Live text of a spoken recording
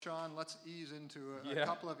Sean, let's ease into a Yeah.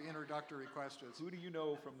 couple of introductory questions. Who do you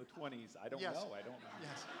know from the 20s? I don't Yes. know. I don't know.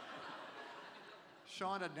 Yes.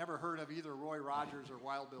 Sean had never heard of either Roy Rogers or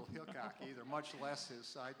Wild Bill Hickok either, much less his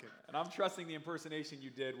sidekick. And I'm trusting the impersonation you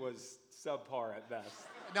did was subpar at best.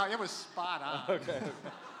 No, it was spot on. Okay.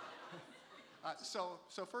 So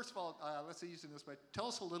first of all, let's ease into this way. Tell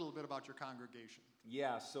us a little bit about your congregation.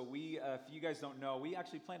 Yeah, so we, if you guys don't know, we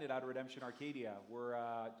actually planted out of Redemption Arcadia. We're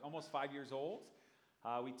almost 5 years old.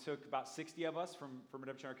 We took about 60 of us from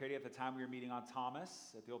Redemption Arcadia. At the time, we were meeting on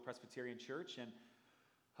Thomas at the old Presbyterian Church, and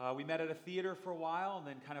we met at a theater for a while, and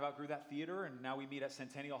then kind of outgrew that theater, and now we meet at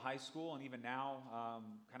Centennial High School, and even now,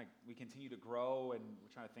 we continue to grow, and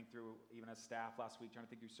we're trying to think through, even as staff last week, trying to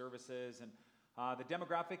think through services, and the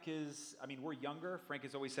demographic is, we're younger. Frank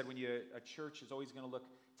has always said a church is always going to look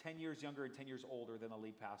 10 years younger and 10 years older than the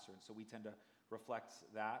lead pastor, and so we tend to reflect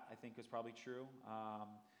that, I think is probably true.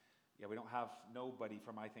 Yeah, we don't have, nobody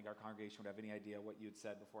from, I think, our congregation would have any idea what you had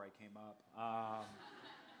said before I came up.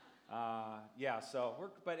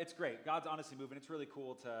 But it's great. God's honestly moving. It's really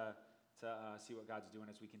cool to see what God's doing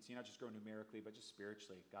as we continue, not just grow numerically, but just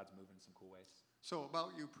spiritually. God's moving in some cool ways. So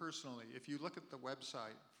about you personally, if you look at the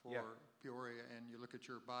website for Yeah. Peoria and you look at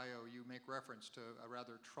your bio, you make reference to a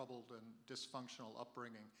rather troubled and dysfunctional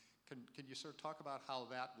upbringing. Can you sort of talk about how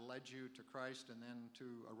that led you to Christ and then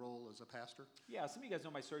to a role as a pastor? Yeah, some of you guys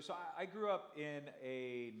know my story. So I grew up in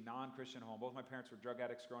a non-Christian home. Both my parents were drug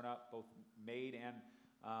addicts growing up, both made and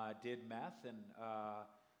did meth, and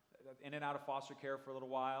in and out of foster care for a little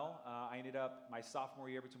while. I ended up, my sophomore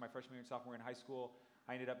year, between my freshman year and sophomore year in high school,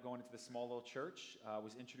 I ended up going into this small little church,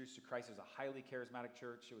 was introduced to Christ. It was a highly charismatic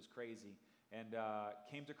church. It was crazy. And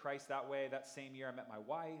came to Christ that way. That same year I met my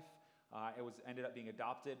wife. Ended up being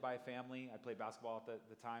adopted by a family. I played basketball at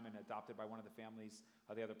the time and adopted by one of the families,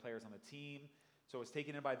 the other players on the team. So I was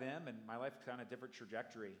taken in by them, and my life kind of different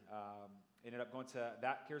trajectory. Ended up going to,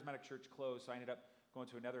 that charismatic church closed, so I ended up going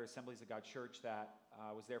to another Assemblies of God church that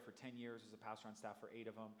was there for 10 years, was a pastor on staff for 8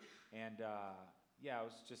 of them. And it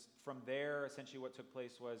was just from there, essentially what took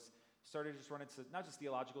place was, started to just run into not just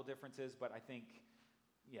theological differences, but I think,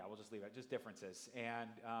 we'll just leave it, just differences. And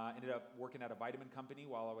ended up working at a vitamin company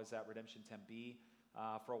while I was at Redemption Tempe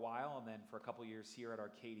for a while, and then for a couple years here at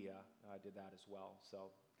Arcadia, did that as well.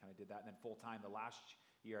 So kind of did that, and then full-time the last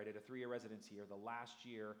year, I did a 3-year residency here. The last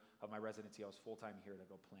year of my residency, I was full-time here to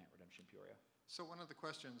go plant Redemption Peoria. So one of the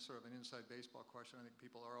questions, sort of an inside baseball question, I think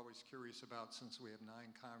people are always curious about, since we have 9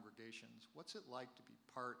 congregations, what's it like to be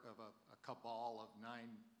part of a cabal of 9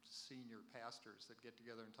 senior pastors that get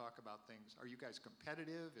together and talk about things? Are you guys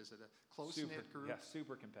competitive? Is it a close-knit group? Yeah,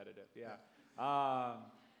 super competitive, yeah.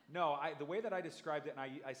 The way that I described it, and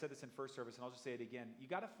I said this in first service, and I'll just say it again, you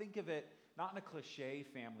got to think of it not in a cliche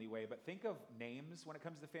family way, but think of names when it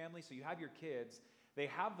comes to family. So you have your kids, they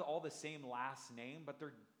have all the same last name, but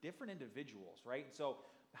they're different individuals, right? So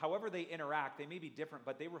however they interact, they may be different,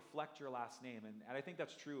 but they reflect your last name, and I think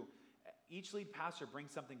that's true. Each lead pastor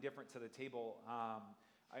brings something different to the table.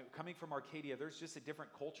 Coming from Arcadia, there's just a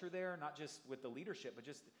different culture there, not just with the leadership, but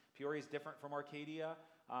just Peoria is different from Arcadia.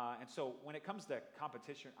 And so when it comes to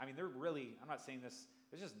competition, they're really, I'm not saying this,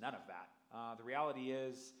 there's just none of that. The reality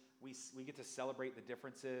is we get to celebrate the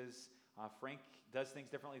differences. Frank does things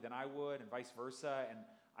differently than I would, and vice versa. And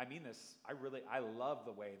I mean this, I love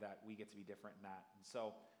the way that we get to be different in that. And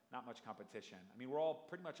so not much competition. We're all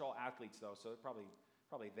pretty much all athletes though, so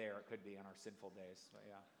probably there it could be on our sinful days, but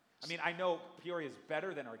yeah. I know Peoria is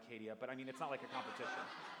better than Arcadia, but it's not like a competition.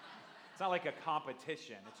 It's not like a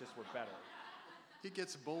competition, it's just we're better. He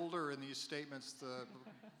gets bolder in these statements the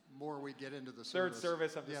more we get into the Third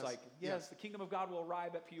service. service, I'm just yes, the kingdom of God will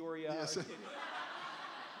arrive at Peoria. Yes.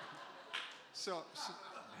 So,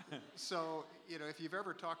 if you've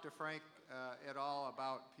ever talked to Frank at all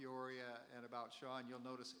about Peoria and about Sean, you'll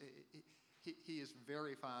notice he is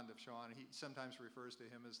very fond of Sean. He sometimes refers to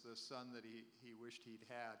him as the son that he wished he'd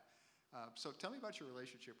had. So tell me about your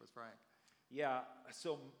relationship with Frank. Yeah,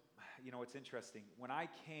 so, it's interesting. When I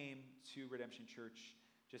came to Redemption Church,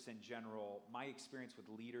 just in general, my experience with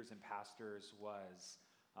leaders and pastors was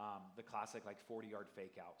the classic 40-yard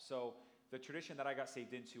fake out. So the tradition that I got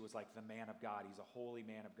saved into was the man of God. He's a holy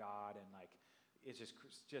man of God, and it's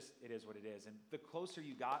just it is what it is. And the closer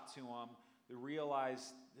you got to him, you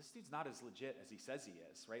realize this dude's not as legit as he says he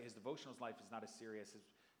is, right? His devotional life is not as serious as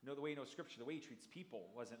the way he knows Scripture, the way he treats people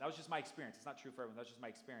wasn't. That was just my experience. It's not true for everyone. That's just my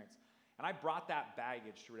experience. And I brought that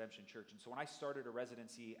baggage to Redemption Church. And so when I started a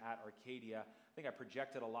residency at Arcadia, I think I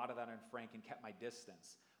projected a lot of that on Frank and kept my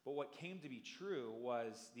distance. But what came to be true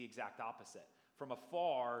was the exact opposite. From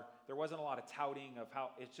afar, there wasn't a lot of touting of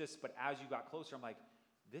how it's just, but as you got closer, I'm like,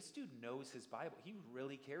 this dude knows his Bible. He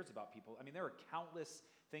really cares about people. I mean, there are countless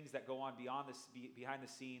things that go on beyond this, behind the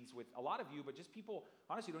scenes with a lot of you, but just people,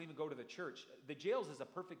 honestly, don't even go to the church. The jails is a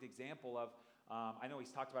perfect example of, I know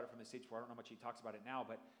he's talked about it from the stage before. I don't know how much he talks about it now,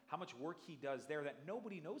 but how much work he does there that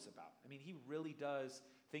nobody knows about. I mean, he really does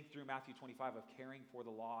think through Matthew 25 of caring for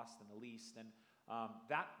the lost and the least, and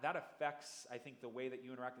that affects, I think, the way that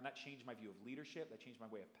you interact, and that changed my view of leadership, that changed my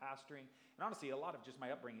way of pastoring, and honestly, a lot of just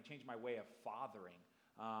my upbringing changed my way of fathering,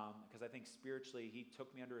 because I think spiritually he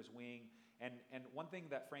took me under his wing, and one thing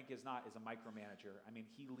that Frank is not is a micromanager. I mean,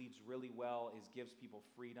 he leads really well, gives people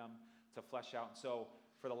freedom to flesh out, and so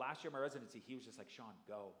for the last year of my residency, he was just like, Sean,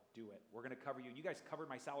 go, do it. We're going to cover you, and you guys covered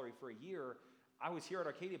my salary for a year. I was here at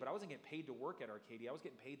Arcadia, but I wasn't getting paid to work at Arcadia. I was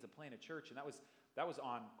getting paid to play in a church, and that was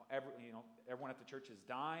on everyone at the church's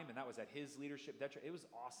dime, and that was at his leadership. It was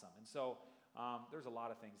awesome, and so there's a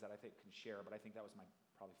lot of things that I think can share, but I think that was my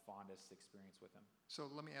probably fondest experience with him. So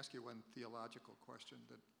let me ask you one theological question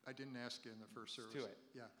that I didn't ask you in the first service. Let's do it.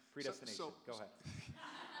 Yeah. Predestination. Go ahead.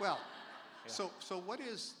 Well, Yeah. so what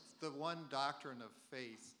is the one doctrine of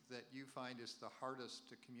faith that you find is the hardest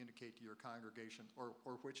to communicate to your congregation, or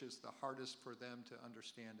which is the hardest for them to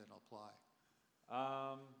understand and apply?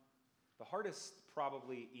 The hardest,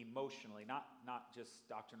 probably emotionally, not just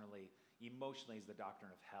doctrinally, emotionally, is the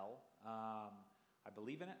doctrine of hell. I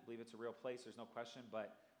believe in it. I believe it's a real place. There's no question.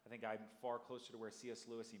 But I think I'm far closer to where C.S.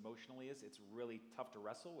 Lewis emotionally is. It's really tough to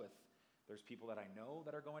wrestle with. There's people that I know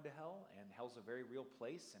that are going to hell, and hell's a very real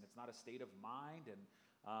place, and it's not a state of mind, and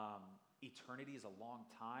eternity is a long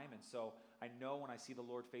time. And so I know when I see the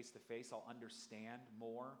Lord face to face, I'll understand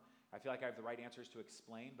more. I feel like I have the right answers to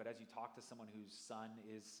explain, but as you talk to someone whose son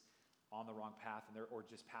is on the wrong path or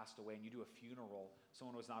just passed away, and you do a funeral,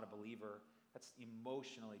 someone who was not a believer, that's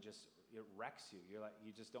emotionally it wrecks you. You're like,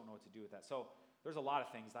 you just don't know what to do with that. So there's a lot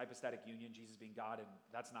of things. The hypostatic union, Jesus being God, and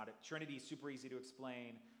that's not it. Trinity is super easy to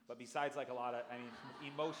explain, but besides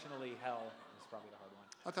emotionally, hell is probably the hard one.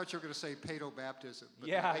 I thought you were going to say paedo-baptism.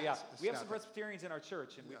 Yeah. it's We have not some that. Presbyterians in our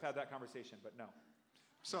church, and we've had that conversation, but no.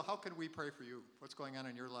 So how can we pray for you? What's going on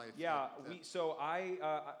in your life? Yeah,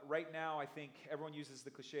 right now, I think everyone uses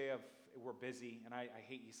the cliche of we're busy, and I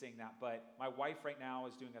hate you saying that, but my wife right now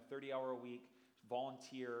is doing a 30-hour-a-week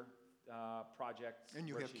volunteer project. And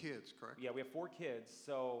you have kids, correct? Yeah, we have 4 kids,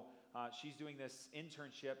 so she's doing this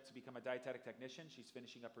internship to become a dietetic technician. She's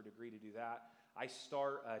finishing up her degree to do that. I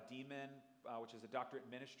start a DMIN, which is a doctorate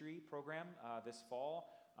in ministry program, this fall,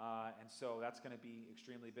 and so that's going to be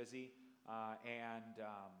extremely busy.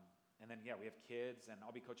 And then, we have kids, and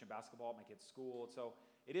I'll be coaching basketball at my kids' school. So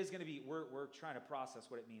it is going to be, we're trying to process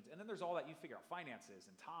what it means. And then there's all that you figure out, finances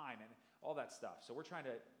and time and all that stuff. So we're trying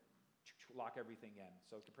to lock everything in.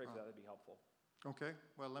 So to pray for that would be helpful. Okay,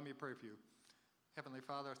 well, let me pray for you. Heavenly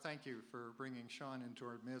Father, thank you for bringing Sean into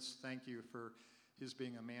our midst. Thank you for his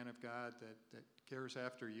being a man of God that cares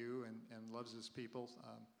after you and loves his people.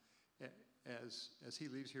 As he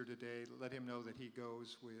leaves here today, let him know that he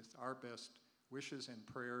goes with our best wishes and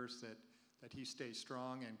prayers that he stays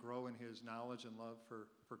strong and grow in his knowledge and love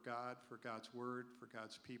for God, for God's word, for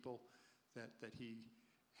God's people, that he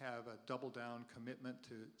have a double-down commitment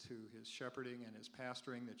to his shepherding and his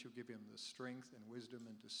pastoring, that you'll give him the strength and wisdom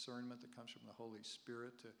and discernment that comes from the Holy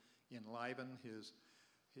Spirit to enliven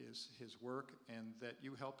his work, and that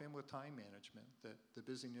you help him with time management, that the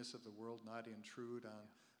busyness of the world not intrude on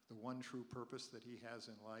the one true purpose that he has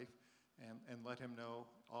in life, and let him know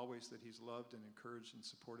always that he's loved and encouraged and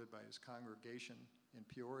supported by his congregation in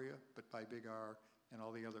Peoria, but by Big R and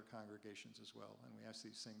all the other congregations as well. And we ask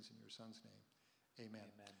these things in your son's name. Amen.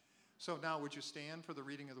 Amen. So now would you stand for the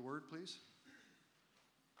reading of the word, please?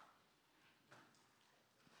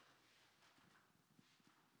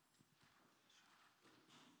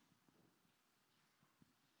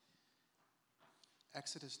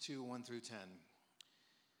 Exodus 2, 1 through 10.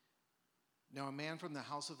 Now a man from the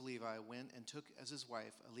house of Levi went and took as his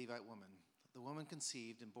wife a Levite woman. The woman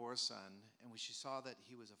conceived and bore a son, and when she saw that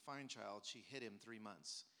he was a fine child, she hid him 3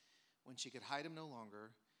 months. When she could hide him no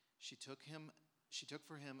longer, she took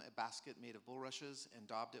for him a basket made of bulrushes and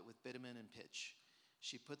daubed it with bitumen and pitch.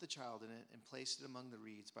 She put the child in it and placed it among the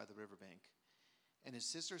reeds by the riverbank. And his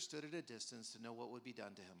sister stood at a distance to know what would be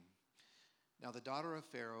done to him. Now the daughter of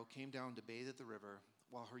Pharaoh came down to bathe at the river,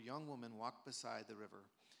 while her young woman walked beside the river.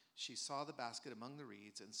 She saw the basket among the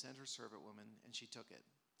reeds and sent her servant woman, and she took it.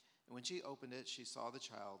 And when she opened it, she saw the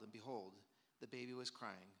child, and behold, the baby was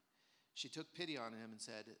crying. She took pity on him and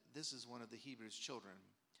said, "This is one of the Hebrews' children."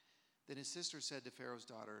 Then his sister said to Pharaoh's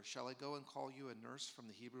daughter, "Shall I go and call you a nurse from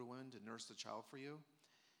the Hebrew women to nurse the child for you?"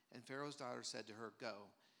 And Pharaoh's daughter said to her,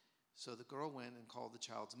 "Go." So the girl went and called the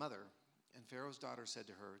child's mother. And Pharaoh's daughter said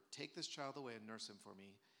to her, "Take this child away and nurse him for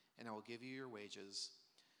me, and I will give you your wages."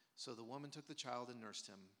 So the woman took the child and nursed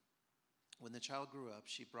him. When the child grew up,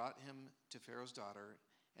 she brought him to Pharaoh's daughter,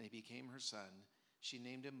 and he became her son. She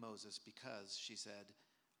named him Moses because, she said,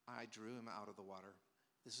 "I drew him out of the water."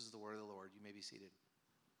 This is the word of the Lord. You may be seated.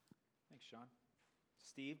 Thanks, Sean.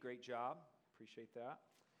 Steve, great job. Appreciate that.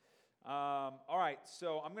 All right,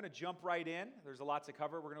 so I'm going to jump right in. There's a lot to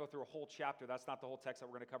cover. We're going to go through a whole chapter. That's not the whole text that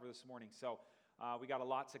we're going to cover this morning. So we got a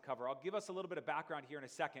lot to cover. I'll give us a little bit of background here in a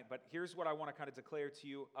second, but here's what I want to kind of declare to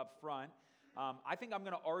you up front. I think I'm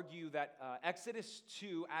going to argue that Exodus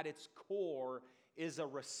 2 at its core is a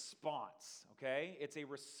response, okay? It's a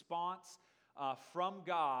response from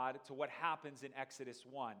God to what happens in Exodus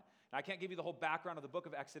 1. Now, I can't give you the whole background of the book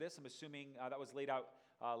of Exodus. I'm assuming that was laid out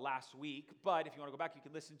last week. But if you want to go back, you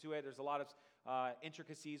can listen to it. There's a lot of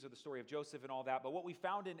intricacies of the story of Joseph and all that. But what we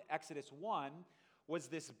found in Exodus 1 was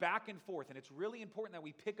this back and forth. And it's really important that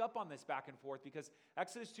we pick up on this back and forth because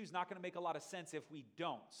Exodus 2 is not going to make a lot of sense if we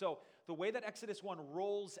don't. So the way that Exodus 1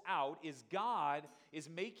 rolls out is God is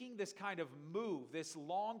making this kind of move, this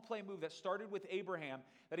long play move that started with Abraham,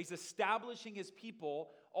 that he's establishing his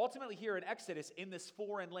people ultimately here in Exodus in this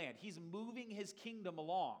foreign land. He's moving his kingdom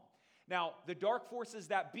along. Now, the dark forces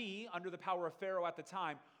that be, under the power of Pharaoh at the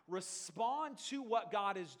time, respond to what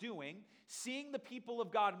God is doing, seeing the people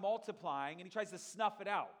of God multiplying, and he tries to snuff it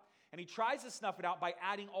out. And he tries to snuff it out by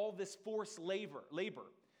adding all this forced labor.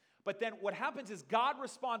 But then what happens is God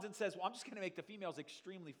responds and says, well, I'm just going to make the females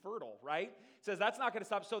extremely fertile, right? Says that's not going to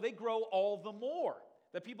stop. So they grow all the more.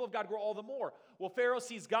 The people of God grow all the more. Well, Pharaoh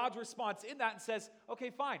sees God's response in that and says, okay,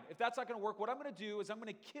 fine. If that's not going to work, what I'm going to do is I'm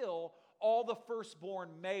going to kill all the firstborn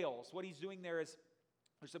males. What he's doing there is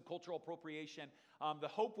there's some cultural appropriation. The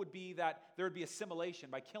hope would be that there would be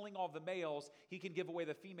assimilation. By killing all the males, he can give away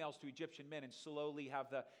the females to Egyptian men and slowly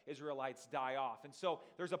have the Israelites die off. And so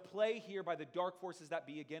there's a play here by the dark forces that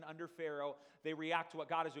be, again, under Pharaoh. They react to what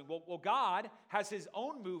God is doing. Well, God has his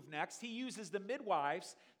own move next. He uses the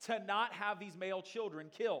midwives to not have these male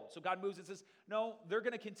children killed. So God moves and says, no, they're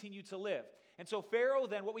going to continue to live. And so Pharaoh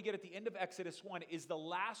then, what we get at the end of Exodus 1 is the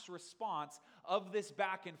last response of this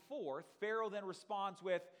back and forth. Pharaoh then responds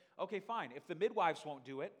with, okay, fine. If the midwives won't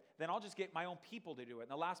do it, then I'll just get my own people to do it.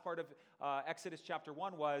 And the last part of Exodus chapter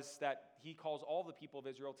 1 was that he calls all the people of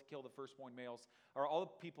Israel to kill the firstborn males, or all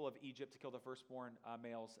the people of Egypt to kill the firstborn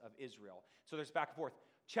males of Israel. So there's back and forth.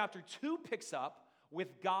 Chapter 2 picks up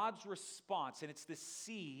with God's response, and it's the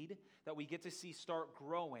seed that we get to see start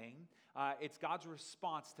growing. It's God's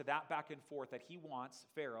response to that back and forth that he wants,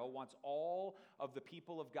 Pharaoh wants all of the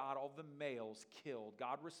people of God, all of the males killed.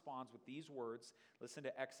 God responds with these words. Listen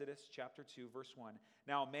to Exodus chapter 2, verse 1.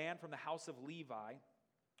 Now a man from the house of Levi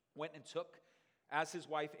went and took as his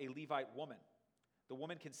wife a Levite woman. The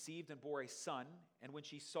woman conceived and bore a son, and when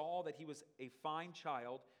she saw that he was a fine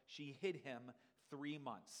child, she hid him 3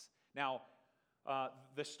 months. Now,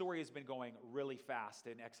 the story has been going really fast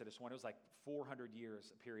in Exodus 1. It was like 400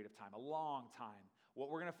 years, a period of time, a long time. What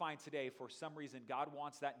we're going to find today, for some reason, God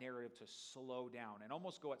wants that narrative to slow down and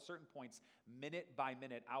almost go at certain points minute by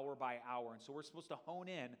minute, hour by hour. And so we're supposed to hone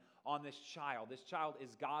in on this child. This child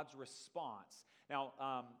is God's response.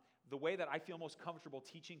 Now, the way that I feel most comfortable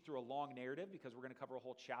teaching through a long narrative, because we're going to cover a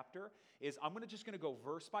whole chapter, is I'm just going to go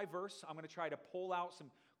verse by verse. I'm going to try to pull out some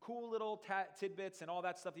cool little tidbits and all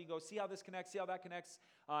that stuff that you can go, see how this connects, see how that connects.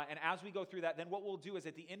 And as we go through that, then what we'll do is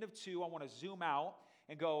at the end of 2, I want to zoom out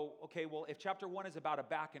and go, okay, well, if chapter 1 is about a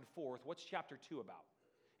back and forth, what's chapter 2 about?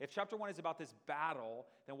 If chapter 1 is about this battle,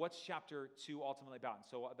 then what's chapter 2 ultimately about? And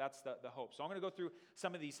so that's the hope. So I'm going to go through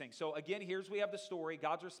some of these things. So again, we have the story,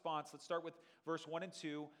 God's response. Let's start with verse 1 and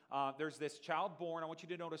 2. There's this child born. I want you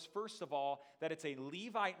to notice, first of all, that it's a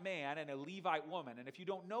Levite man and a Levite woman. And if you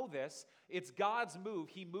don't know this, it's God's move.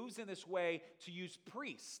 He moves in this way to use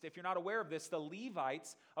priests. If you're not aware of this, the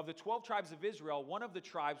Levites of the 12 tribes of Israel, one of the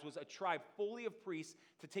tribes was a tribe fully of priests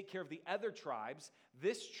to take care of the other tribes.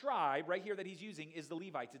 This tribe right here that he's using is the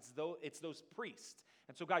Levites. It's those priests.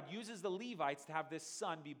 And so God uses the Levites to have this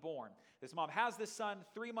son be born. This mom has this son,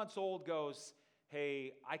 3 months old, goes,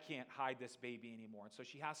 hey, I can't hide this baby anymore. And so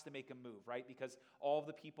she has to make a move, right? Because all of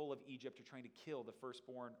the people of Egypt are trying to kill the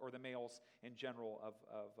firstborn, or the males in general, of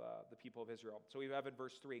the people of Israel. So we have in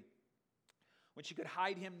verse 3. When she could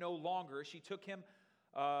hide him no longer, she took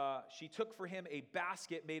for him a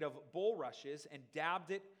basket made of bulrushes and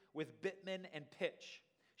dabbed it with bitumen and pitch.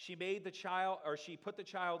 She put the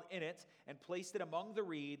child in it and placed it among the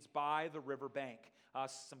reeds by the river bank. A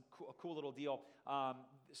cool little deal.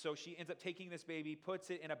 So she ends up taking this baby, puts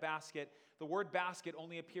it in a basket. The word basket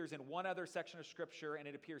only appears in one other section of Scripture, and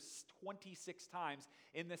it appears 26 times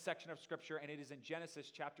in this section of Scripture, and it is in Genesis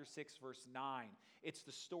chapter 6, verse 9. It's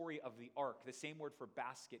the story of the ark. The same word for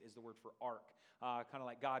basket is the word for ark. Kind of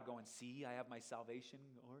like God going, see, I have my salvation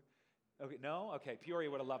ark. Okay, no? Okay, Peoria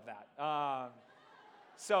would have loved that.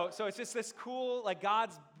 So it's just this cool, like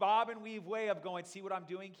God's bob and weave way of going, see what I'm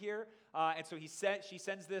doing here? And so she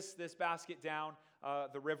sends this basket down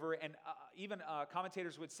the river. And even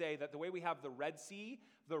commentators would say that the way we have the Red Sea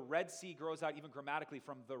grows out even grammatically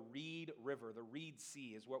from the Reed River. The Reed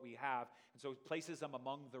Sea is what we have. And so it places them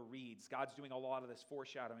among the reeds. God's doing a lot of this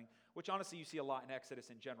foreshadowing, which honestly you see a lot in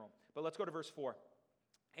Exodus in general. But let's go to verse 4.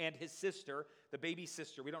 And his sister, the baby's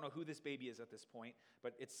sister, we don't know who this baby is at this point,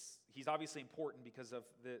 but he's obviously important because of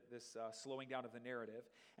this slowing down of the narrative.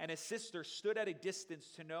 And his sister stood at a distance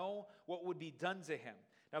to know what would be done to him.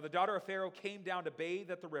 Now the daughter of Pharaoh came down to bathe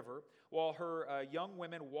at the river, while her young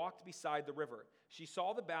women walked beside the river. She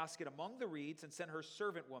saw the basket among the reeds and sent her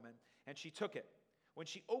servant woman, and she took it. When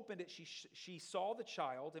she opened it, she saw the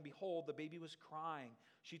child, and behold, the baby was crying.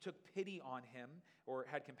 She took pity on him, or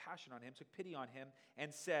had compassion on him, took pity on him,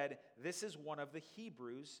 and said, this is one of the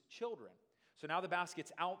Hebrews' children. So now the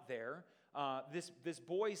basket's out there. This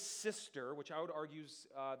boy's sister, which I would argue is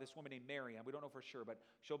this woman named Miriam, we don't know for sure, but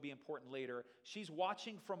she'll be important later. She's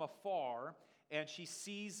watching from afar, and she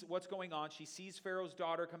sees what's going on. She sees Pharaoh's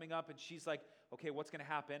daughter coming up, and she's like, okay, what's going to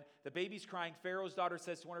happen? The baby's crying. Pharaoh's daughter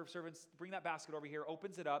says to one of her servants, bring that basket over here,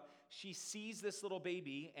 opens it up. She sees this little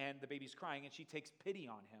baby, and the baby's crying, and she takes pity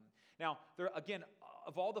on him. Now, again,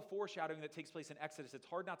 of all the foreshadowing that takes place in Exodus, it's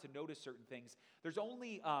hard not to notice certain things. There's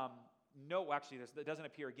only... that doesn't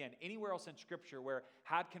appear again. Anywhere else in Scripture where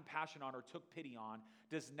had compassion on or took pity on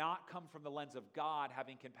does not come from the lens of God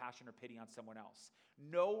having compassion or pity on someone else.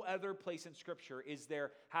 No other place in Scripture is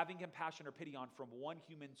there having compassion or pity on from one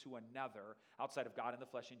human to another outside of God in the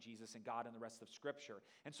flesh and Jesus and God in the rest of Scripture.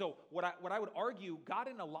 And so what I would argue, God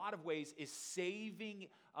in a lot of ways is saving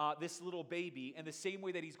this little baby in the same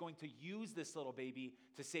way that he's going to use this little baby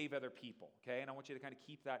to save other people, okay? And I want you to kind of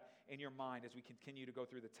keep that in your mind as we continue to go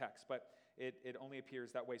through the text, but it only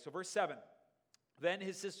appears that way. So verse 7, then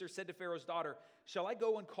his sister said to Pharaoh's daughter, shall I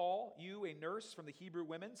go and call you a nurse from the Hebrew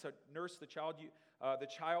women, so nurse the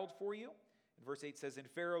child for you? And verse 8 says, and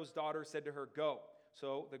Pharaoh's daughter said to her, go.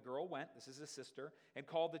 So the girl went, this is his sister, and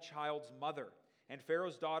called the child's mother. And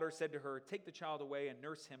Pharaoh's daughter said to her, take the child away and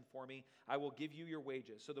nurse him for me. I will give you your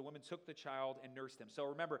wages. So the woman took the child and nursed him. So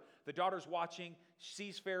remember, the daughter's watching,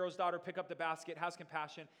 sees Pharaoh's daughter pick up the basket, has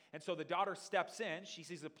compassion. And so the daughter steps in. She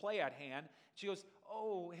sees the play at hand. She goes,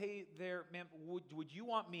 oh, hey there, ma'am, would you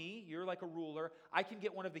want me? You're like a ruler. I can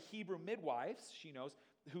get one of the Hebrew midwives. She knows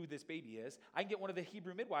who this baby is. I can get one of the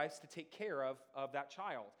Hebrew midwives to take care of that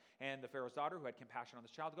child. And the Pharaoh's daughter, who had compassion on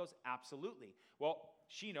this child, goes, absolutely. Well,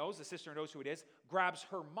 she knows, the sister knows who it is, grabs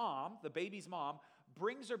her mom, the baby's mom,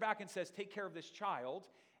 brings her back and says, take care of this child.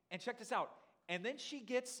 And check this out. And then she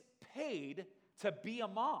gets paid to be a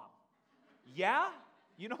mom. Yeah?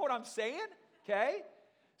 You know what I'm saying? Okay?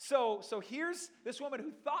 So here's this woman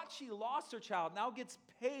who thought she lost her child, now gets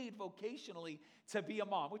paid vocationally to be a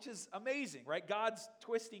mom, which is amazing, right? God's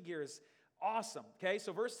twisting here is awesome. Okay?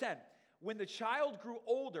 So verse 10. When the child grew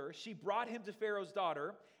older, she brought him to Pharaoh's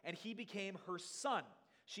daughter, and he became her son.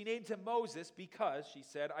 She named him Moses because, she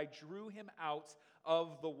said, I drew him out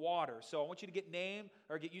of the water. So I want you to get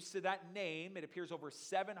used to that name. It appears over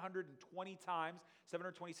 720 times,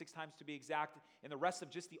 726 times to be exact, in the rest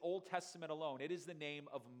of just the Old Testament alone. It is the name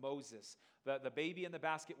of Moses. The baby in the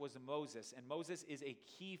basket was Moses, and Moses is a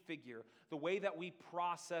key figure. The way that we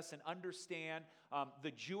process and understand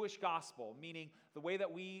the Jewish gospel, meaning the way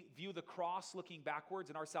that we view the cross looking backwards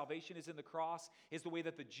and our salvation is in the cross, is the way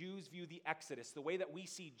that the Jews view the Exodus. The way that we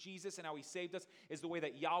see Jesus and how he saved us is the way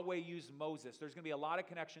that Yahweh used Moses. There's going to be a lot of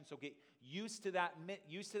connections, so get used to that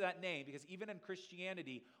name, because even in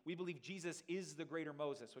Christianity, we believe Jesus is the greater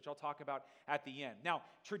Moses, which I'll talk about at the end. Now,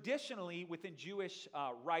 traditionally, within Jewish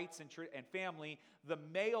rites and family, the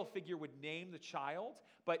male figure would name the child,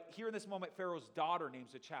 but here in this moment, Pharaoh's daughter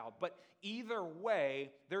names the child. But either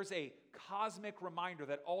way, there's a cosmic reminder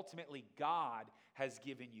that ultimately God has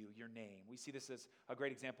given you your name. We see this as a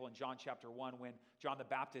great example in John chapter 1 when John the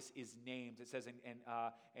Baptist is named. It says,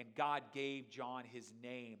 and God gave John his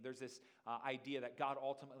name. There's this idea that God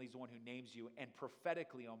ultimately is the one who names you. And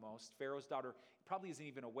prophetically almost, Pharaoh's daughter probably isn't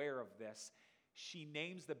even aware of this. She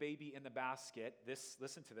names the baby in the basket,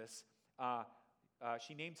 listen to this,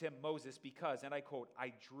 she named him Moses because, and I quote,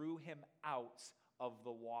 I drew him out of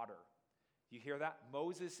the water. You hear that?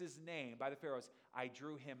 Moses' name by the Pharaohs, I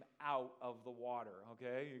drew him out of the water.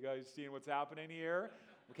 Okay, you guys seeing what's happening here?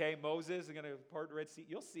 Okay, Moses is going to part the Red Sea.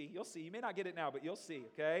 You'll see. You may not get it now, but you'll see,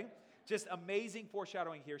 okay? Just amazing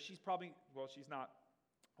foreshadowing here. She's not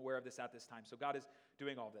aware of this at this time. So God is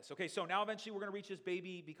doing all this. Okay, so now eventually we're going to reach this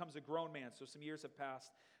baby becomes a grown man. So some years have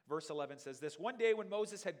passed. Verse 11 says this, one day when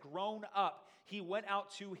Moses had grown up, he went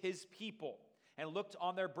out to his people and looked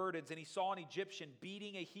on their burdens, and he saw an Egyptian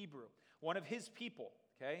beating a Hebrew, one of his people.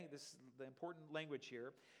 Okay, this is the important language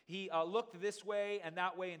here. He looked this way and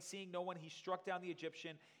that way, and seeing no one, he struck down the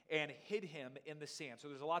Egyptian and hid him in the sand. So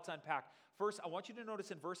there's a lot to unpack. First, I want you to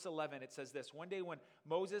notice in verse 11, it says this, one day when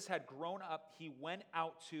Moses had grown up, he went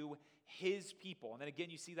out to his people. And then again,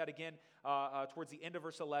 you see that again towards the end of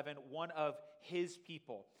verse 11, one of his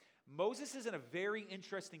people. Moses is in a very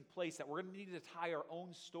interesting place that we're going to need to tie our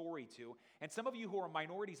own story to. And some of you who are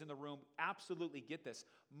minorities in the room absolutely get this.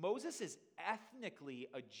 Moses is ethnically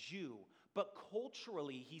a Jew, but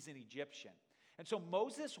culturally he's an Egyptian. And so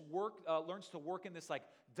Moses learns to work in this like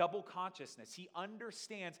double consciousness. He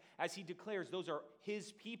understands, as he declares, those are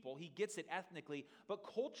his people. He gets it ethnically, but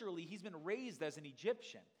culturally he's been raised as an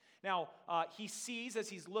Egyptian. Now, he sees, as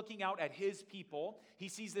he's looking out at his people, he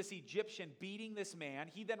sees this Egyptian beating this man.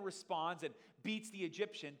 He then responds and beats the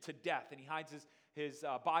Egyptian to death, and he hides his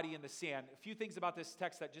body in the sand. A few things about this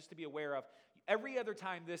text that just to be aware of. Every other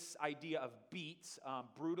time this idea of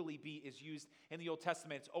brutally beat, is used in the Old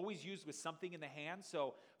Testament, it's always used with something in the hand.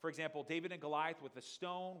 So, for example, David and Goliath with a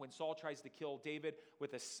stone, when Saul tries to kill David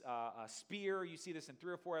with a spear. You see this in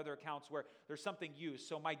 3 or 4 other accounts where there's something used.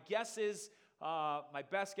 So my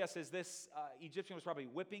best guess is this Egyptian was probably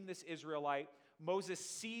whipping this Israelite. Moses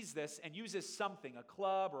sees this and uses something, a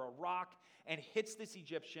club or a rock, and hits this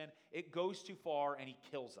Egyptian. It goes too far and he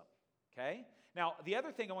kills him. Okay? Now, the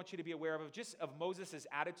other thing I want you to be aware of Moses'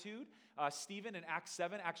 attitude, Stephen in Acts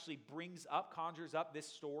 7 actually conjures up this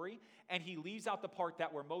story, and he leaves out the part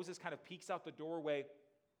that where Moses kind of peeks out the doorway,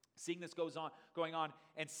 seeing this going on,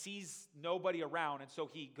 and sees nobody around, and so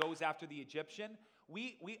he goes after the Egyptian.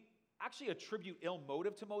 We actually attribute ill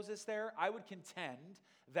motive to Moses there. I would contend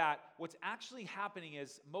that what's actually happening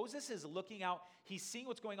is Moses is looking out, he's seeing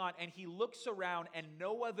what's going on, and he looks around, and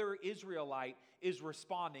no other Israelite is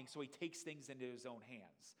responding, so he takes things into his own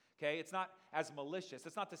hands. Okay, it's not as malicious.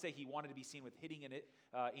 It's not to say he wanted to be seen with hitting an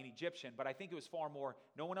Egyptian, but I think it was far more,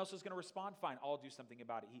 no one else is going to respond, fine, I'll do something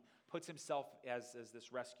about it. He puts himself as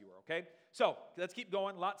this rescuer, okay? So, let's keep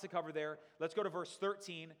going, lots to cover there. Let's go to verse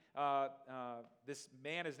 13. This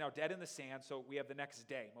man is now dead in the sand, so we have the next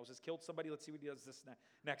day. Moses killed somebody, let's see what he does this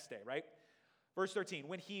next day, right? Verse 13,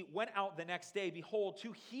 when he went out the next day, behold,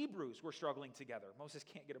 2 Hebrews were struggling together. Moses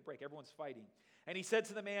can't get a break, everyone's fighting. And he said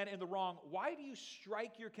to the man in the wrong, why do you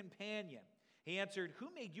strike your companion? He answered, who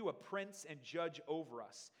made you a prince and judge over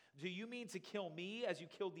us? Do you mean to kill me as you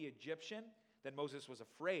killed the Egyptian? Then Moses was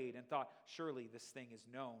afraid and thought, surely this thing is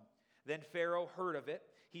known. Then Pharaoh heard of it.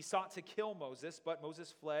 He sought to kill Moses, but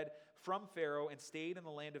Moses fled from Pharaoh and stayed in the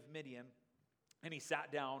land of Midian. And he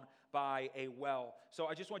sat down by a well. So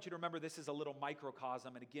I just want you to remember this is a little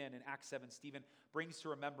microcosm. And again, in Acts 7, Stephen brings to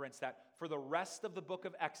remembrance that for the rest of the book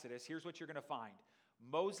of Exodus, here's what you're going to find.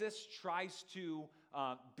 Moses tries to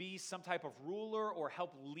be some type of ruler or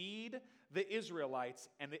help lead the Israelites,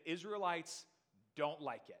 and the Israelites don't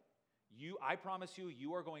like it. I promise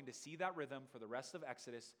you are going to see that rhythm for the rest of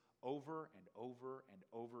Exodus over and over and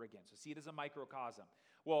over again. So see it as a microcosm.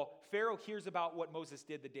 Well, Pharaoh hears about what Moses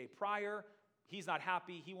did the day prior. He's not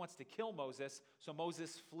happy. He wants to kill Moses, so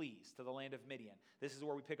Moses flees to the land of Midian. This is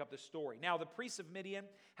where we pick up the story. Now, the priests of Midian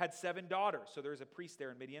had 7 daughters. So there's a priest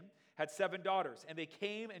there in Midian, had 7 daughters. And they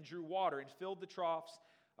came and drew water and filled the troughs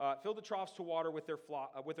to water with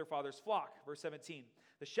their father's flock. Verse 17.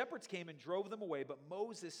 The shepherds came and drove them away, but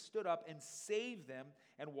Moses stood up and saved them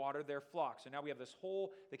and watered their flock. So now we have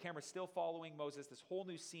the camera's still following Moses, this whole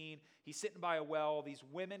new scene. He's sitting by a well. These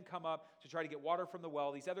women come up to try to get water from the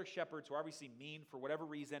well. These other shepherds, who are obviously mean for whatever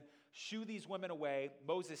reason, shoo these women away.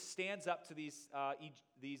 Moses stands up to these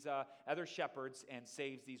other shepherds and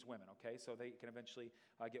saves these women, okay? So they can eventually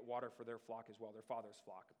get water for their flock as well, their father's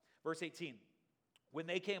flock. Verse 18. When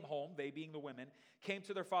they came home, they being the women, came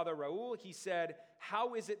to their father Reuel, he said,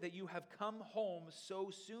 how is it that you have come home so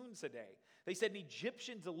soon today? They said, an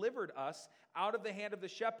Egyptian delivered us out of the hand of the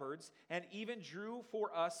shepherds, and even drew for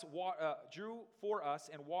us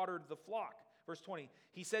and watered the flock. Verse 20,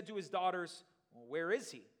 he said to his daughters, where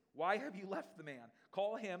is he? Why have you left the man?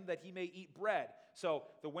 Call him that he may eat bread. So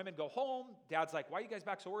the women go home. Dad's like, why are you guys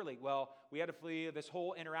back so early? Well, we had to flee this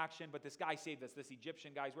whole interaction, but this guy saved us. This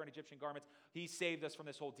Egyptian guy, he's wearing Egyptian garments. He saved us from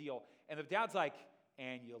this whole deal. And the dad's like,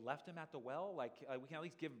 and you left him at the well? Like, we can at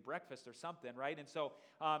least give him breakfast or something, right? And so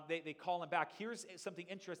they call him back. Here's something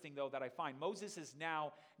interesting, though, that I find. Moses is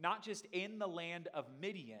now not just in the land of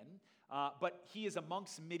Midian, but he is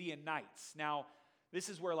amongst Midianites. Now, this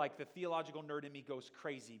is where like the theological nerd in me goes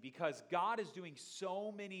crazy because God is doing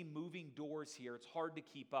so many moving doors here. It's hard to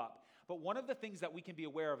keep up. But one of the things that we can be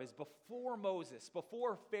aware of is before Moses,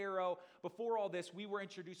 before Pharaoh, before all this, we were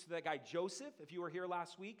introduced to that guy Joseph, if you were here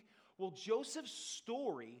last week. Well, Joseph's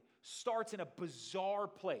story starts in a bizarre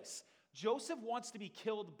place. Joseph wants to be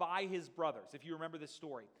killed by his brothers, if you remember this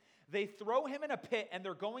story. They throw him in a pit and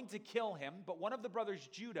they're going to kill him, but one of the brothers,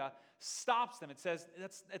 Judah, stops them and says,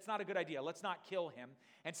 that's not a good idea. Let's not kill him.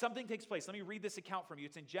 And something takes place. Let me read this account from you.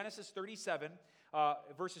 It's in Genesis 37,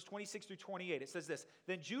 verses 26 through 28. It says this,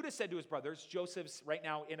 Then Judah said to his brothers, Joseph's right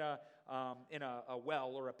now in a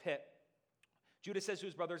well or a pit. Judah says to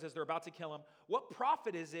his brothers as they're about to kill him, what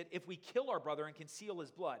profit is it if we kill our brother and conceal his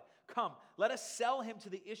blood? Come, let us sell him to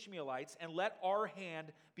the Ishmaelites and let our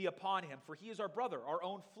hand be upon him, for he is our brother, our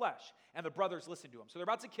own flesh. And the brothers listen to him. So they're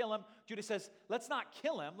about to kill him. Judah says, let's not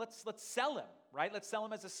kill him. Let's sell him, right? Let's sell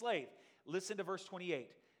him as a slave. Listen to verse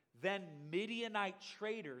 28. Then Midianite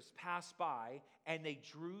traders passed by, and they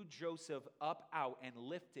drew Joseph up out and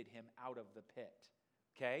lifted him out of the pit.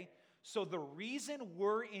 Okay? So the reason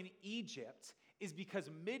we're in Egypt is because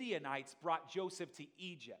Midianites brought Joseph to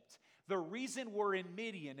Egypt. The reason we're in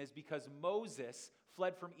Midian is because Moses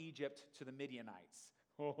fled from Egypt to the Midianites.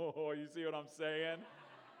 Oh, you see what I'm saying?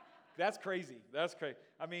 That's crazy. That's crazy.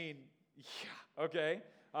 I mean, yeah, okay.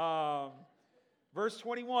 Verse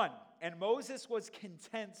 21, and Moses was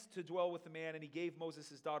content to dwell with the man, and he gave Moses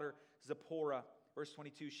his daughter Zipporah. Verse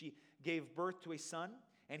 22, she gave birth to a son,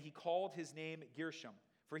 and he called his name Gershom,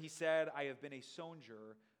 for he said, I have been a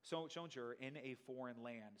sojourner in a foreign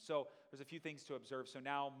land. So there's a few things to observe. So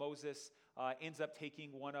now Moses ends up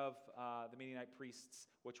taking one of the Midianite priests,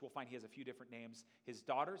 which we'll find he has a few different names, his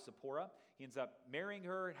daughter, Zipporah. He ends up marrying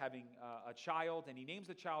her, having a child, and he names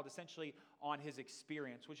the child essentially on his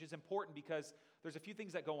experience, which is important because there's a few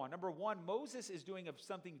things that go on. Number one, Moses is doing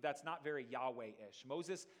something that's not very Yahweh-ish.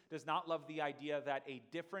 Moses does not love the idea that a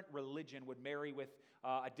different religion would marry with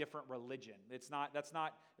a different religion. That's not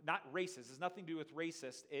racist. It has nothing to do with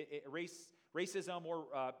racism or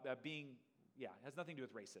being. Yeah, it has nothing to do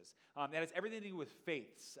with races. That has everything to do with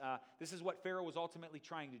faiths. This is what Pharaoh was ultimately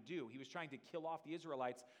trying to do. He was trying to kill off the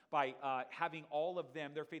Israelites by having all of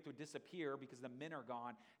them, their faith would disappear because the men are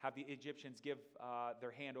gone, have the Egyptians give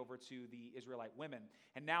their hand over to the Israelite women.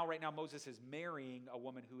 And now, right now, Moses is marrying a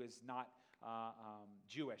woman who is not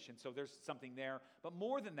Jewish. And so there's something there. But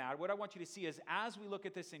more than that, what I want you to see is as we look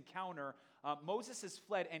at this encounter, Moses has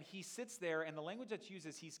fled and he sits there, and the language that's used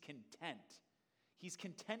is he's content. He's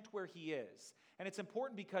content where he is. And it's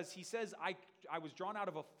important because he says, I was drawn out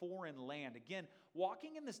of a foreign land. Again,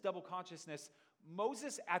 walking in this double consciousness,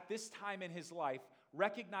 Moses at this time in his life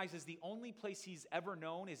recognizes the only place he's ever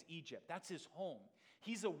known is Egypt. That's his home.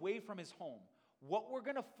 He's away from his home. What we're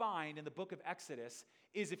going to find in the book of Exodus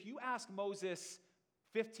is if you ask Moses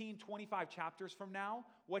 15, 25 chapters from now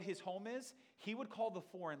what his home is, he would call the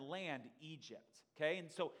foreign land Egypt. Okay,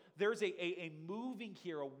 and so there's a moving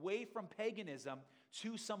here away from paganism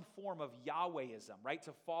to some form of Yahwehism, right?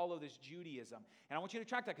 To follow this Judaism. And I want you to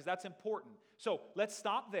track that because that's important. So let's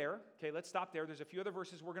stop there. Okay, let's stop there. There's a few other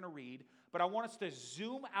verses we're going to read, but I want us to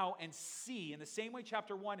zoom out and see in the same way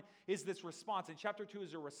chapter 1 is this response, and chapter 2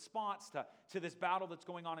 is a response to this battle that's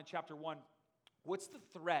going on in chapter 1. What's the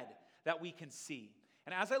thread that we can see?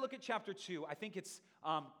 And as I look at chapter 2, I think it's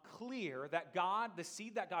clear that God, the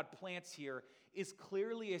seed that God plants here, is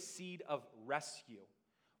clearly a seed of rescue.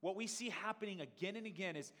 What we see happening again and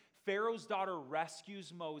again is Pharaoh's daughter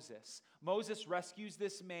rescues Moses. Moses rescues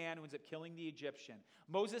this man who ends up killing the Egyptian.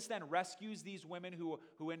 Moses then rescues these women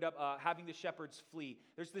who end up having the shepherds flee.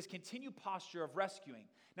 There's this continued posture of rescuing.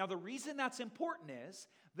 Now, the reason that's important is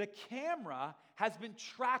the camera has been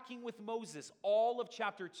tracking with Moses all of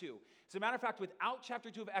chapter 2. As a matter of fact, without chapter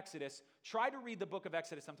 2 of Exodus, try to read the book of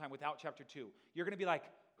Exodus sometime without chapter 2. You're going to be like,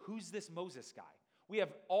 who's this Moses guy? We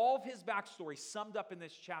have all of his backstory summed up in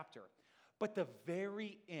this chapter. But the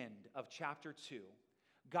very end of chapter 2,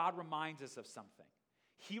 God reminds us of something.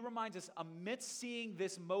 He reminds us, amidst seeing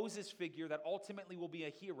this Moses figure that ultimately will be a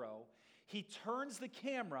hero, he turns the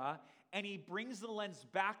camera and he brings the lens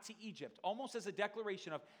back to Egypt, almost as a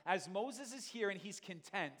declaration of, as Moses is here and he's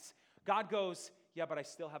content, God goes, yeah, but I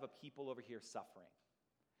still have a people over here suffering.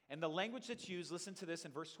 And the language that's used, listen to this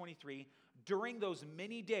in verse 23, during those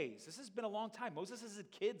many days, this has been a long time. Moses has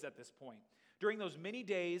had kids at this point. During those many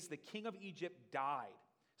days, the king of Egypt died.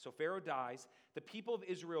 So Pharaoh dies. The people of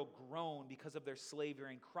Israel groaned because of their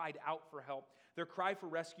slavery and cried out for help. Their cry for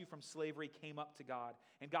rescue from slavery came up to God,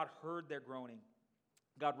 and God heard their groaning.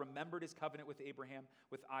 God remembered his covenant with Abraham,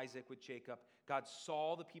 with Isaac, with Jacob. God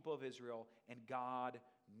saw the people of Israel, and God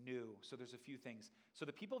knew. So there's a few things. So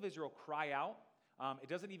the people of Israel cry out. It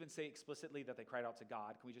doesn't even say explicitly that they cried out to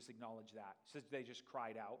God. Can we just acknowledge that? It says they just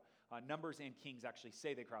cried out. Numbers and Kings actually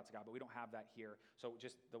say they cried out to God, but we don't have that here. So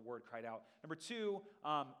just the word cried out. Number two,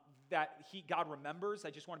 that God remembers.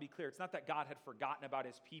 I just want to be clear. It's not that God had forgotten about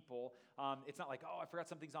his people. It's not like, oh, I forgot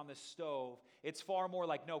something's on this stove. It's far more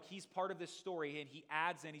like, no, he's part of this story, and he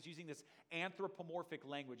adds in, he's using this anthropomorphic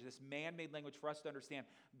language, this man-made language for us to understand.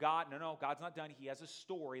 God's not done. He has a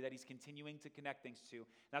story that he's continuing to connect things to. And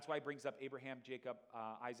that's why he brings up Abraham, Jacob,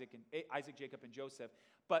 Isaac, Jacob, and Joseph.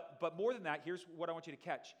 But more than that, here's what I want you to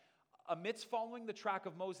catch. Amidst following the track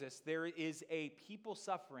of Moses, there is a people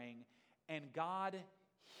suffering, and God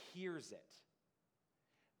hears it.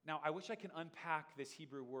 Now, I wish I could unpack this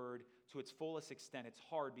Hebrew word to its fullest extent. It's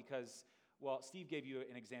hard because, well, Steve gave you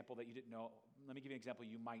an example that you didn't know. Let me give you an example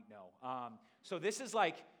you might know. So this is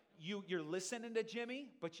like you're listening to Jimmy,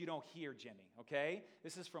 but you don't hear Jimmy, okay?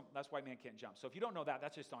 That's White Man Can't Jump. So if you don't know that,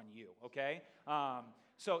 that's just on you, okay?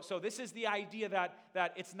 So this is the idea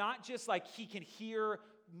that it's not just like he can hear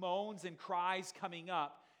moans and cries coming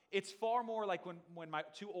up. It's far more like when my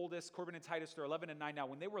two oldest, Corbin and Titus, they're 11 and 9 now,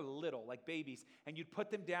 when they were little, like babies, and you'd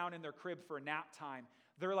put them down in their crib for a nap time,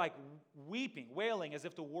 they're like weeping, wailing as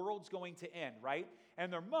if the world's going to end, right?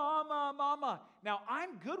 And they're, mama, mama. Now,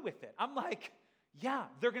 I'm good with it. I'm like, yeah,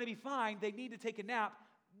 they're going to be fine. They need to take a nap.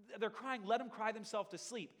 They're crying. Let them cry themselves to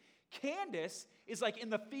sleep. Candace is like in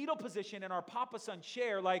the fetal position in our Papa-son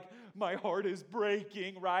chair, like, my heart is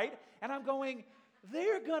breaking, right? And I'm going,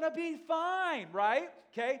 they're going to be fine, right?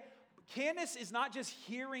 Okay? Candace is not just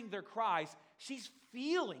hearing their cries, she's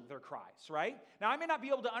feeling their cries, right? Now, I may not be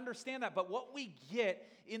able to understand that, but what we get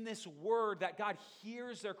in this word that God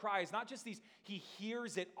hears their cries, not just these, he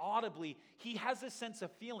hears it audibly, he has a sense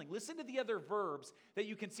of feeling. Listen to the other verbs that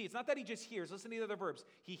you can see. It's not that he just hears. Listen to the other verbs.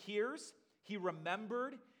 He hears, he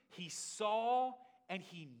remembered, he saw, and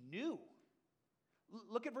he knew.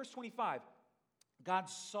 Look at verse 25. God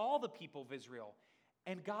saw the people of Israel,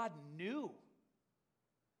 and God knew.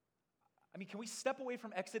 I mean, can we step away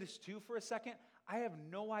from Exodus 2 for a second? I have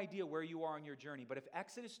no idea where you are on your journey, but if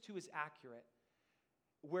Exodus 2 is accurate,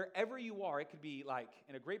 wherever you are, it could be like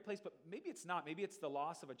in a great place, but maybe it's not. Maybe it's the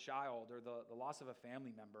loss of a child or the loss of a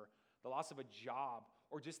family member, the loss of a job,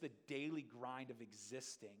 or just the daily grind of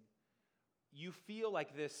existing. You feel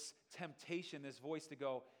like this temptation, this voice to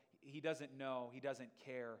go, he doesn't know, he doesn't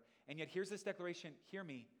care. And yet here's this declaration, hear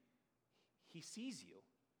me, he sees you.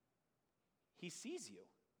 He sees you.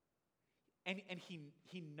 And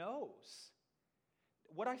he knows.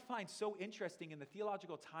 What I find so interesting in the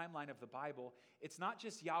theological timeline of the Bible, it's not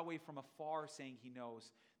just Yahweh from afar saying he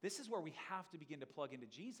knows. This is where we have to begin to plug into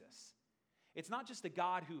Jesus. It's not just a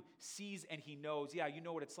God who sees and he knows. Yeah, you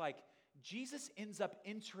know what it's like. Jesus ends up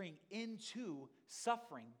entering into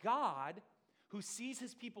suffering. God, who sees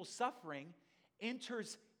his people suffering,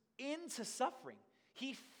 enters into suffering.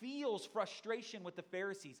 He feels frustration with the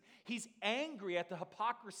Pharisees. He's angry at the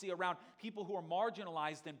hypocrisy around people who are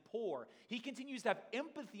marginalized and poor. He continues to have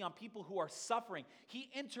empathy on people who are suffering. He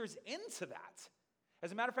enters into that.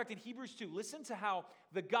 As a matter of fact, in Hebrews 2, listen to how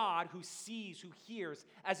the God who sees, who hears,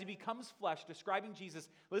 as he becomes flesh, describing Jesus,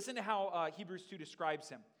 listen to how Hebrews 2 describes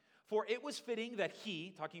him. For it was fitting that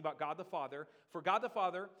he, talking about God the Father, for God the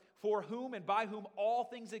Father, for whom and by whom all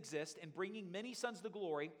things exist, and bringing many sons to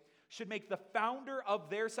glory, should make the founder of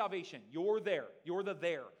their salvation, you're the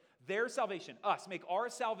their salvation, us, make our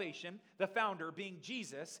salvation, the founder being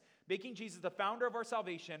Jesus, making Jesus the founder of our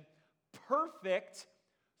salvation, perfect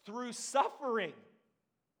through suffering.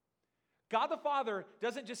 God the Father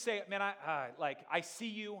doesn't just say, man, I see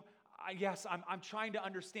you, I'm trying to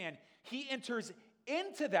understand. He enters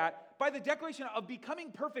into that by the declaration of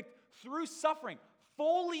becoming perfect through suffering,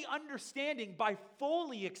 fully understanding by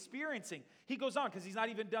fully experiencing. He goes on because he's not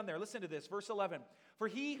even done there. Listen to this, verse 11. For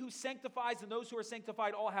he who sanctifies and those who are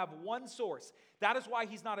sanctified all have one source. That is why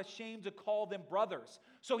he's not ashamed to call them brothers.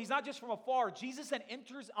 So he's not just from afar. Jesus then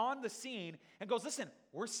enters on the scene and goes, listen,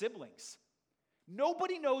 we're siblings.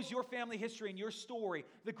 Nobody knows your family history and your story,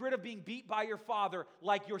 the grit of being beat by your father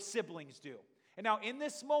like your siblings do. And now in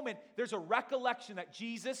this moment, there's a recollection that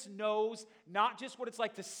Jesus knows not just what it's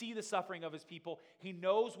like to see the suffering of his people, he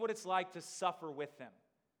knows what it's like to suffer with them.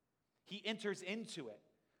 He enters into it.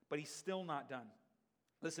 But he's still not done.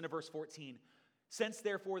 Listen to verse 14. Since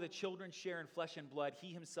therefore the children share in flesh and blood,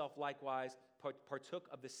 he himself likewise partook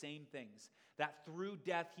of the same things, that through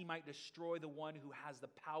death he might destroy the one who has the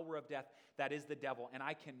power of death, that is the devil. And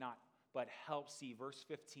I cannot but help see verse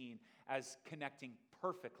 15 as connecting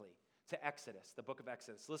perfectly to Exodus, the book of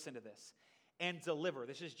Exodus. Listen to this. And deliver,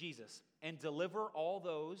 this is Jesus, and deliver all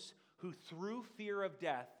those who through fear of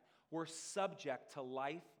death were subject to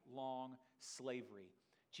lifelong slavery.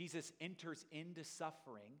 Jesus enters into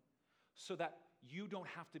suffering so that you don't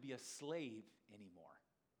have to be a slave anymore.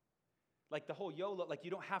 Like the whole YOLO, like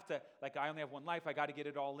you don't have to, like I only have one life, I got to get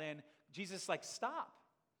it all in. Jesus like, stop.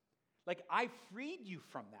 Like I freed you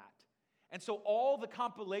from that. And so all the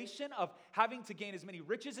compilation of having to gain as many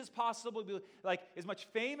riches as possible, like as much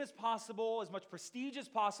fame as possible, as much prestige as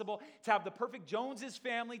possible, to have the perfect Joneses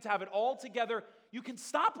family, to have it all together, you can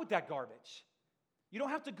stop with that garbage. You don't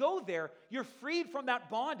have to go there. You're freed from that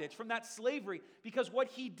bondage, from that slavery, because what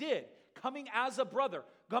he did, coming as a brother,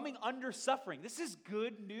 coming under suffering, this is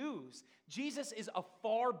good news. Jesus is a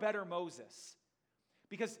far better Moses.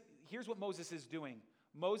 Because here's what Moses is doing.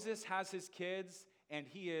 Moses has his kids, and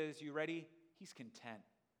he is, you ready? He's content.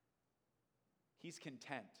 He's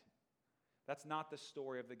content. That's not the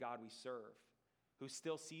story of the God we serve, who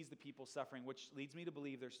still sees the people suffering, which leads me to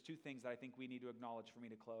believe there's two things that I think we need to acknowledge for me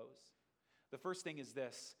to close. The first thing is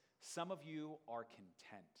this. Some of you are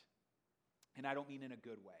content, and I don't mean in a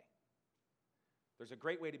good way. There's a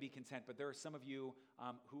great way to be content, but there are some of you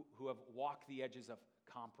who have walked the edges of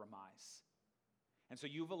compromise. And so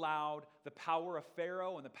you've allowed the power of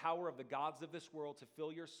Pharaoh and the power of the gods of this world to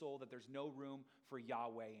fill your soul that there's no room for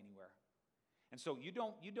Yahweh anywhere. And so you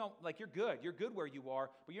don't, like you're good where you are,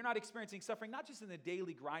 but you're not experiencing suffering, not just in the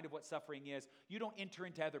daily grind of what suffering is. You don't enter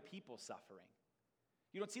into other people's suffering.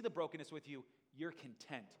 You don't see the brokenness with you. You're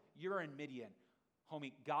content. You're in Midian.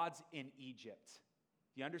 Homie, God's in Egypt.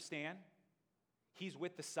 Do you understand? He's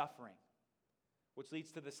with the suffering, which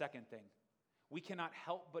leads to the second thing. We cannot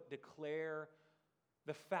help but declare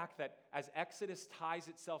the fact that as Exodus ties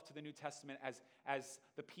itself to the New Testament, as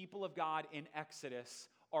the people of God in Exodus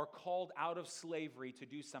are called out of slavery to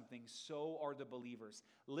do something, so are the believers.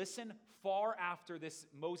 Listen, far after this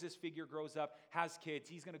Moses figure grows up, has kids,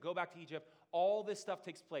 he's going to go back to Egypt. All this stuff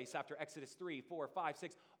takes place after Exodus 3, 4, 5,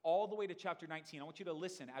 6, all the way to chapter 19. I want you to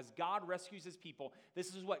listen. As God rescues his people,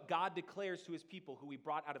 this is what God declares to his people who he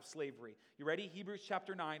brought out of slavery. You ready? Hebrews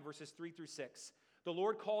chapter 9, verses 3 through 6. The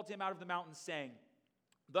Lord called him out of the mountains, saying,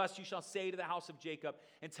 thus you shall say to the house of Jacob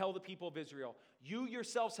and tell the people of Israel, you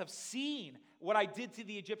yourselves have seen what I did to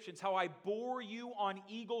the Egyptians, how I bore you on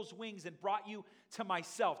eagle's wings and brought you to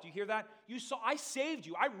myself. Do you hear that? You saw, I saved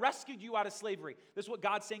you. I rescued you out of slavery. This is what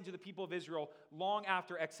God's saying to the people of Israel long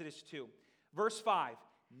after Exodus 2. Verse 5,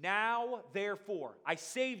 now therefore, I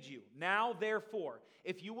saved you. Now therefore,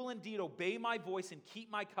 if you will indeed obey my voice and keep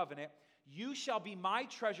my covenant, you shall be my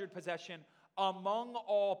treasured possession among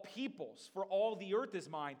all peoples, for all the earth is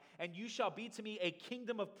mine, and you shall be to me a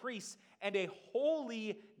kingdom of priests and a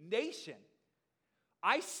holy nation.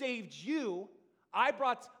 I saved you. I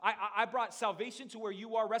brought salvation to where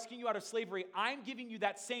you are, rescuing you out of slavery. I'm giving you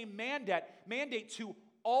that same mandate to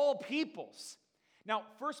all peoples. Now,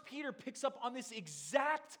 1 Peter picks up on this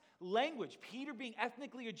exact language. Peter, being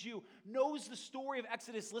ethnically a Jew, knows the story of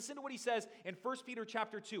Exodus. Listen to what he says in 1 Peter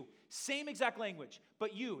chapter 2. Same exact language.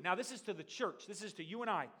 But you, now this is to the church, this is to you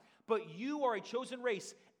and I, but you are a chosen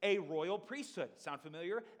race, a royal priesthood. Sound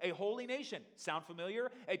familiar? A holy nation. Sound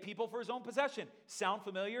familiar? A people for his own possession. Sound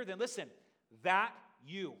familiar? Then listen, that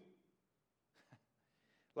you.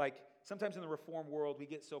 Like, sometimes in the Reform world, we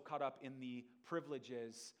get so caught up in the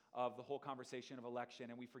privileges of the whole conversation of election,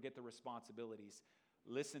 and we forget the responsibilities.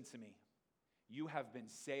 Listen to me. You have been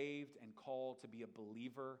saved and called to be a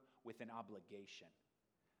believer with an obligation.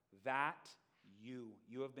 That you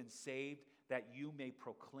have been saved that you may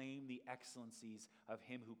proclaim the excellencies of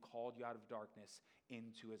him who called you out of darkness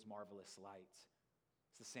into his marvelous light.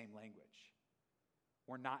 It's the same language.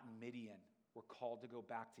 We're not in Midian. We're called to go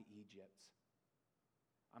back to Egypt.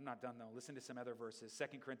 I'm not done, though. Listen to some other verses.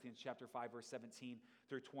 2 Corinthians chapter 5, verse 17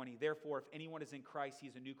 through 20. Therefore, if anyone is in Christ, he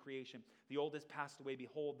is a new creation. The old has passed away.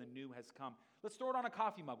 Behold, the new has come. Let's throw it on a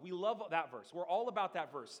coffee mug. We love that verse. We're all about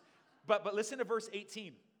that verse. But listen to verse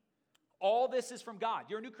 18. All this is from God.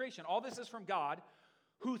 You're a new creation. All this is from God,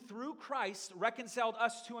 who through Christ reconciled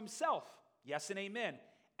us to himself. Yes and amen.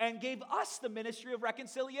 And gave us the ministry of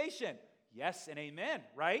reconciliation. Yes and amen,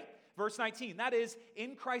 right? Verse 19, that is,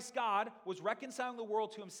 in Christ God was reconciling the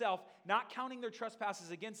world to himself, not counting their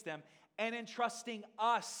trespasses against them, and entrusting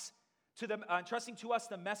us entrusting to us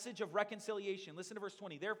the message of reconciliation. Listen to verse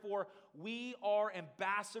 20. Therefore, we are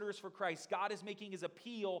ambassadors for Christ. God is making his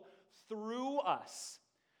appeal through us.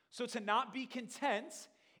 So to not be content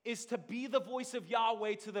is to be the voice of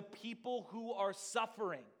Yahweh to the people who are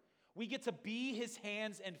suffering. We get to be his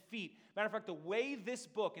hands and feet. Matter of fact, the way this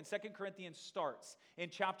book in 2 Corinthians starts in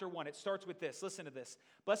chapter 1, it starts with this. Listen to this.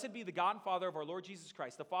 Blessed be the God and Father of our Lord Jesus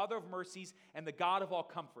Christ, the Father of mercies and the God of all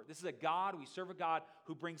comfort. This is a God, we serve a God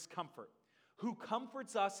who brings comfort, who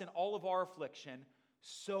comforts us in all of our affliction,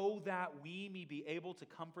 so that we may be able to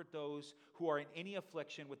comfort those who are in any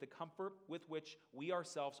affliction with the comfort with which we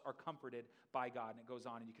ourselves are comforted by God. And it goes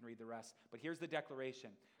on, and you can read the rest. But here's the declaration.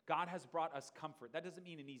 God has brought us comfort. That doesn't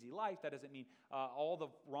mean an easy life. That doesn't mean all the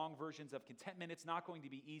wrong versions of contentment. It's not going to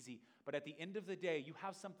be easy. But at the end of the day, you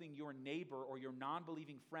have something your neighbor or your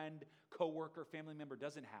non-believing friend, coworker, family member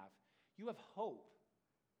doesn't have. You have hope.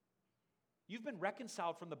 You've been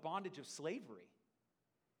reconciled from the bondage of slavery.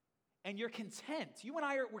 And you're content. You and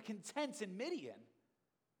I were content in Midian.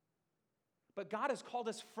 But God has called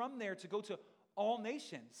us from there to go to all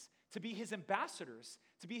nations, to be his ambassadors,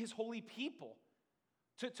 to be his holy people,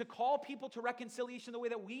 to call people to reconciliation the way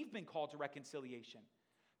that we've been called to reconciliation,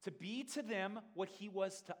 to be to them what he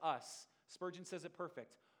was to us. Spurgeon says it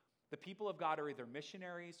perfect. The people of God are either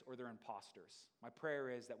missionaries or they're imposters. My prayer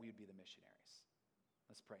is that we would be the missionaries.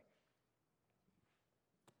 Let's pray.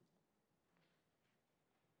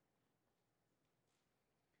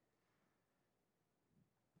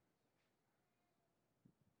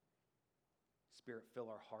 Spirit, fill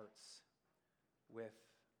our hearts with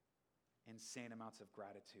insane amounts of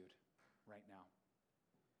gratitude right now.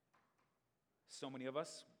 So many of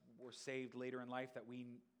us were saved later in life that we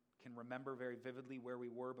can remember very vividly where we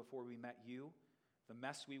were before we met you, the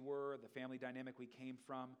mess we were, the family dynamic we came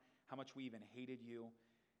from, how much we even hated you,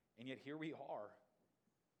 and yet here we are.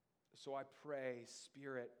 So I pray,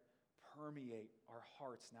 Spirit, permeate our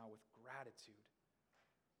hearts now with gratitude.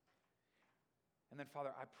 And then, Father,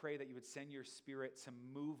 I pray that you would send your Spirit to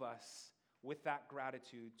move us with that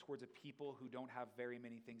gratitude towards a people who don't have very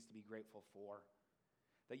many things to be grateful for.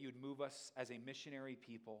 That you would move us as a missionary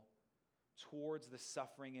people towards the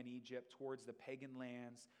suffering in Egypt, towards the pagan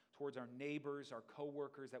lands, towards our neighbors, our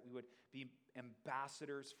co-workers, that we would be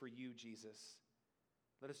ambassadors for you, Jesus.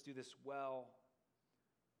 Let us do this well.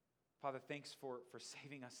 Father, thanks for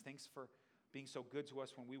saving us. Thanks for being so good to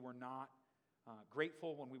us when we were not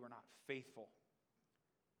grateful, when we were not faithful.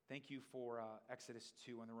 Thank you for Exodus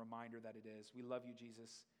 2 and the reminder that it is. We love you,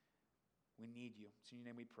 Jesus. We need you. It's in your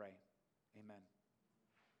name we pray. Amen.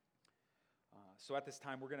 So at this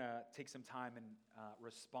time, we're going to take some time and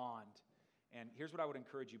respond. And here's what I would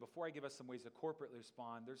encourage you. Before I give us some ways to corporately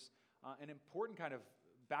respond, there's an important kind of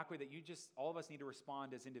back way that all of us need to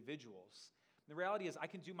respond as individuals. The reality is I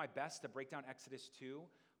can do my best to break down Exodus 2,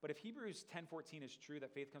 but if Hebrews 10:14 is true,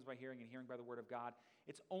 that faith comes by hearing and hearing by the word of God,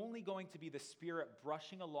 it's only going to be the Spirit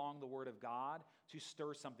brushing along the word of God to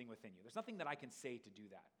stir something within you. There's nothing that I can say to do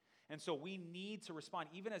that. And so we need to respond,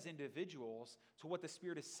 even as individuals, to what the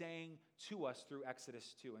Spirit is saying to us through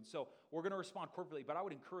Exodus 2. And so we're going to respond corporately, but I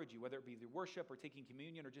would encourage you, whether it be through worship or taking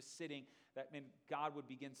communion or just sitting, that God would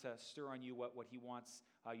begin to stir on you what he wants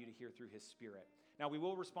you to hear through his Spirit. Now, we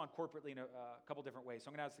will respond corporately in a couple different ways. So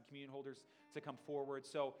I'm going to ask the communion holders to come forward.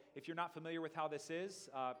 So if you're not familiar with how this is,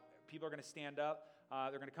 people are going to stand up.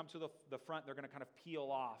 They're going to come to the front. They're going to kind of peel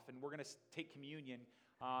off, and we're going to take communion.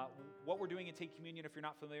 What we're doing in Take Communion, if you're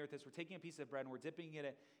not familiar with this, we're taking a piece of bread and we're dipping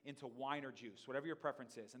it into wine or juice, whatever your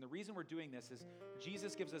preference is. And the reason we're doing this is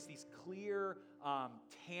Jesus gives us these clear,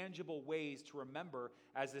 tangible ways to remember,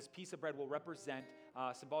 as this piece of bread will represent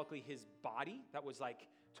symbolically his body that was like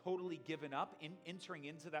totally given up, entering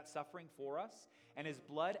into that suffering for us, and his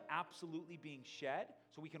blood absolutely being shed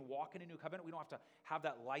so we can walk in a new covenant. We don't have to have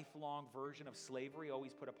that lifelong version of slavery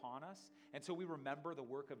always put upon us. And so we remember the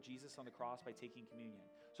work of Jesus on the cross by taking communion.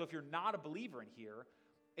 So if you're not a believer in here,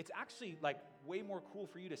 it's actually like way more cool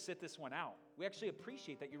for you to sit this one out. We actually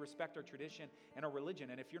appreciate that you respect our tradition and our religion.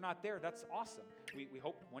 And if you're not there, that's awesome. We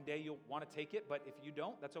hope one day you'll want to take it, but if you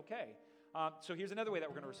don't, that's okay. So here's another way that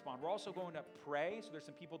we're going to respond. We're also going to pray. So there's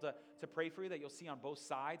some people to pray for you that you'll see on both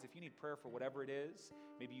sides. If you need prayer for whatever it is,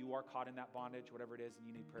 maybe you are caught in that bondage, whatever it is, and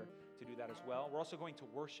you need prayer to do that as well. We're also going to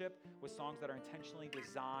worship with songs that are intentionally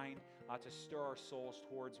designed to stir our souls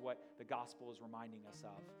towards what the gospel is reminding us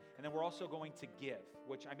of. And then we're also going to give,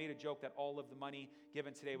 which I made a joke that all of the money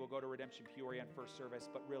given today will go to Redemption Peoria and First Service,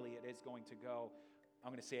 but really it is going to go,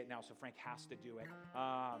 I'm going to say it now, so Frank has to do it.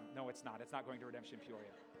 No, it's not. It's not going to Redemption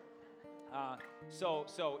Peoria.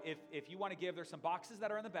 So if you want to give, there's some boxes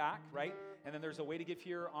that are in the back, right? And then there's a way to give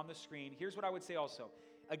here on the screen. Here's what I would say also.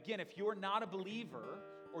 again, if you're not a believer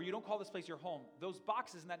or you don't call this place your home, those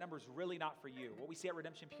boxes and that number is really not for you. What we see at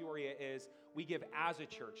Redemption Peoria is we give as a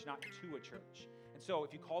church, not to a church. And so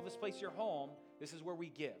if you call this place your home, this is where we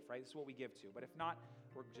give, right? This is what we give to. But if not,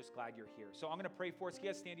 we're just glad you're here. So I'm going to pray for us. You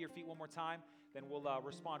guys stand to your feet one more time. Then we'll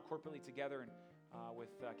respond corporately together and with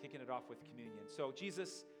kicking it off with communion. So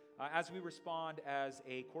Jesus, as we respond as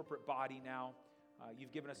a corporate body now,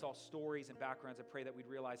 you've given us all stories and backgrounds. I pray that we'd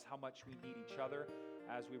realize how much we need each other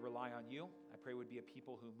as we rely on you. I pray we'd be a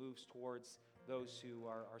people who moves towards those who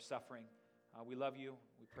are suffering. We love you.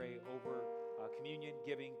 We pray over communion,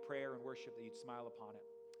 giving, prayer, and worship that you'd smile upon it.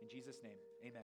 In Jesus' name, amen.